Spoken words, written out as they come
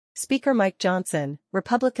Speaker Mike Johnson,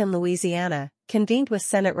 Republican Louisiana, convened with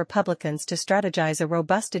Senate Republicans to strategize a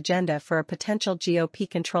robust agenda for a potential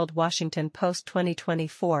GOP-controlled Washington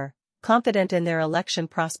post-2024, confident in their election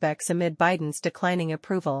prospects amid Biden's declining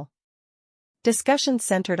approval. Discussions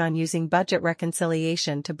centered on using budget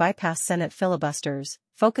reconciliation to bypass Senate filibusters,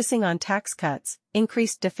 focusing on tax cuts,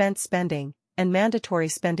 increased defense spending, and mandatory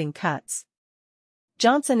spending cuts.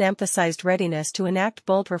 Johnson emphasized readiness to enact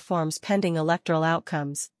bold reforms pending electoral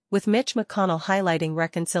outcomes, with Mitch McConnell highlighting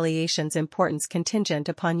reconciliation's importance contingent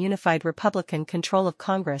upon unified Republican control of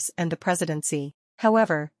Congress and the presidency.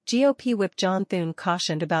 However, GOP Whip John Thune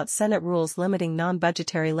cautioned about Senate rules limiting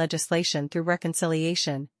non-budgetary legislation through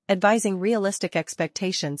reconciliation, advising realistic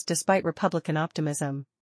expectations despite Republican optimism.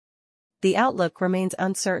 The outlook remains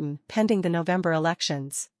uncertain pending the November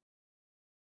elections.